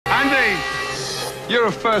Hey! You're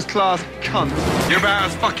a first-class cunt. You're about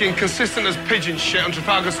as fucking consistent as pigeon shit on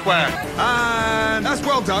Trafalgar Square. And that's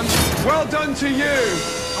well done. Well done to you.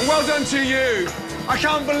 And well done to you. I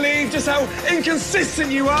can't believe just how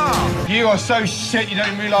inconsistent you are. You are so shit you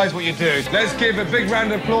don't realise what you do. Let's give a big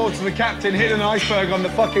round of applause to the captain hitting an iceberg on the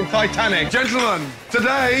fucking Titanic. Gentlemen,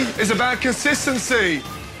 today is about consistency.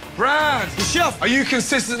 Brad, the chef. Are you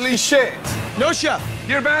consistently shit? No, chef.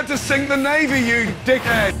 You're about to sink the Navy, you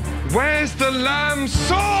dickhead. Where's the lamb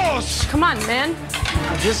sauce? Come on, man.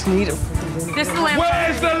 I just need it. This is the lamb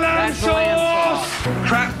Where's sauce. the lamb sauce?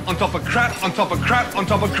 Crap on top of crap on top of crap on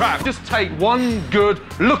top of crap. Just take one good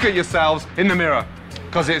look at yourselves in the mirror,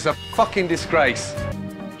 because it's a fucking disgrace.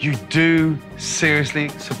 You do seriously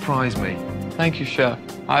surprise me. Thank you, Chef.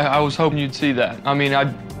 I was hoping you'd see that. I mean,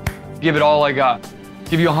 I'd give it all I got.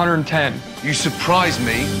 Give you 110. You surprise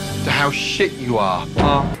me to how shit you are.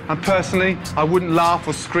 And personally, I wouldn't laugh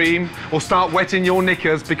or scream or start wetting your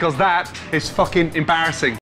knickers because that is fucking embarrassing.